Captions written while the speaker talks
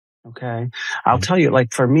Okay. I'll Right. tell you,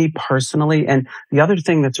 like for me personally, and the other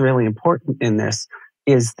thing that's really important in this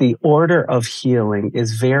is the order of healing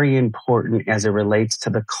is very important as it relates to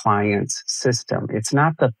the client's system. It's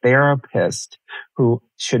not the therapist who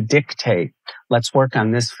should dictate, let's work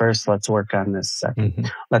on this first, let's work on this second. Hmm.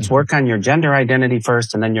 Let's Hmm. work on your gender identity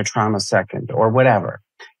first and then your trauma second, or whatever.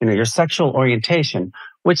 Your sexual orientation,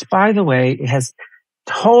 which by the way has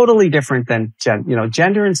totally different than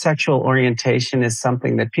gender and sexual orientation is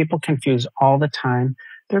something that people confuse all the time.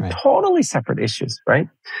 They're Right. totally separate issues, right?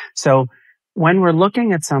 So when we're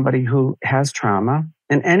looking at somebody who has trauma,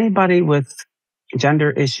 and anybody with gender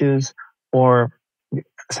issues or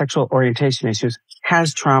sexual orientation issues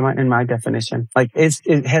has trauma in my definition, like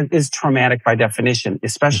is traumatic by definition,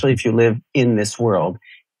 especially Hmm. if you live in this world.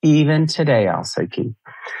 Even today, I'll say, Keith.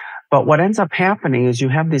 But what ends up happening is you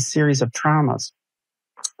have this series of traumas.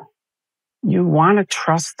 You want to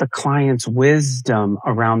trust the client's wisdom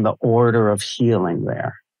around the order of healing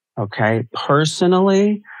there. Okay.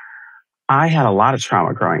 Personally, I had a lot of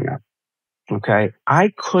trauma growing up. Okay.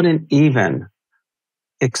 I couldn't even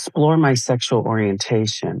explore my sexual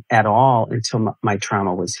orientation at all until my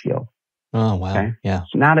trauma was healed. Oh, wow. Okay. Yeah.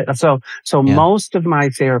 So Yeah. most of my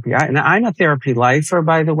therapy, and I'm a therapy lifer,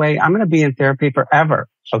 by the way. I'm going to be in therapy forever.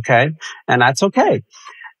 Okay. And that's okay.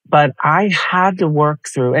 But I had to work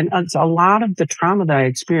through, and a lot of the trauma that I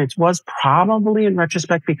experienced was probably in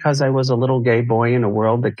retrospect because I was a little gay boy in a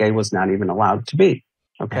world that gay was not even allowed to be.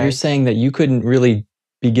 Okay. You're saying that you couldn't really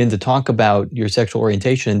begin to talk about your sexual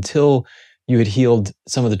orientation until you had healed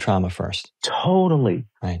some of the trauma first. Totally.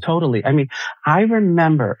 Right. Totally. I mean, I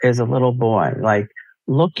remember as a little boy, like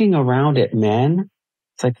looking around at men.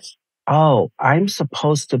 It's like, oh, I'm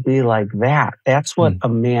supposed to be like that. That's what a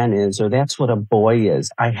man is, or that's what a boy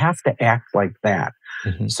is. I have to act like that.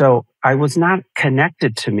 Mm-hmm. So I was not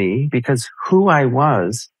connected to me because who I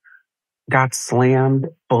was got slammed,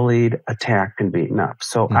 bullied, attacked, and beaten up.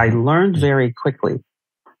 So I learned very quickly,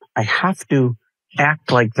 I have to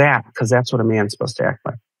act like that because that's what a man's supposed to act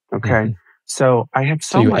like. Okay. Mm-hmm. So I had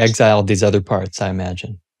So you exiled these other parts, I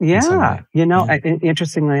imagine. Yeah.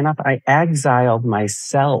 Interestingly enough, I exiled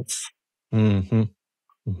myself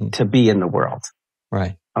to be in the world.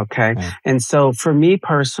 Right. Okay. Right. And so for me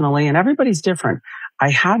personally, and everybody's different, I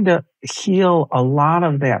had to heal a lot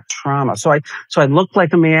of that trauma. So I looked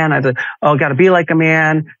like a man. I got to be like a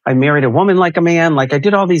man. I married a woman like a man. Like I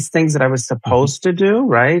did all these things that I was supposed to do.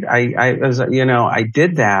 Right. I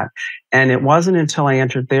did that. And it wasn't until I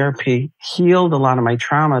entered therapy, healed a lot of my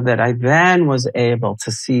trauma, that I then was able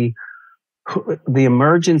to see the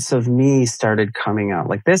emergence of me started coming out.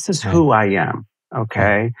 Like, this is who I am.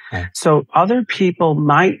 Okay. Right. So other people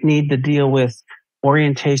might need to deal with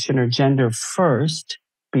orientation or gender first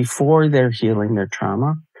before they're healing their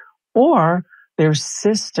trauma, or their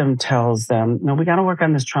system tells them, no, we got to work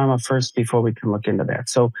on this trauma first before we can look into that.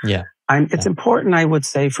 So it's important, I would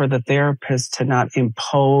say, for the therapist to not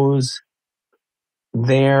impose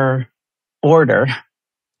their order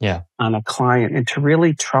on a client and to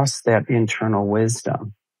really trust that internal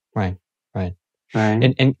wisdom. Right. Right.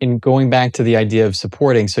 And going back to the idea of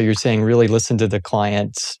supporting, so you're saying really listen to the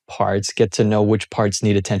client's parts, get to know which parts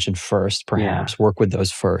need attention first, perhaps, work with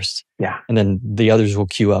those first. Yeah. And then the others will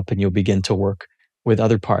queue up and you'll begin to work with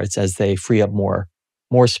other parts as they free up more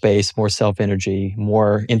space, more self-energy,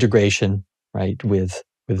 more integration, right, with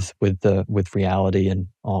reality and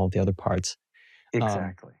all the other parts.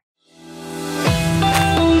 Exactly.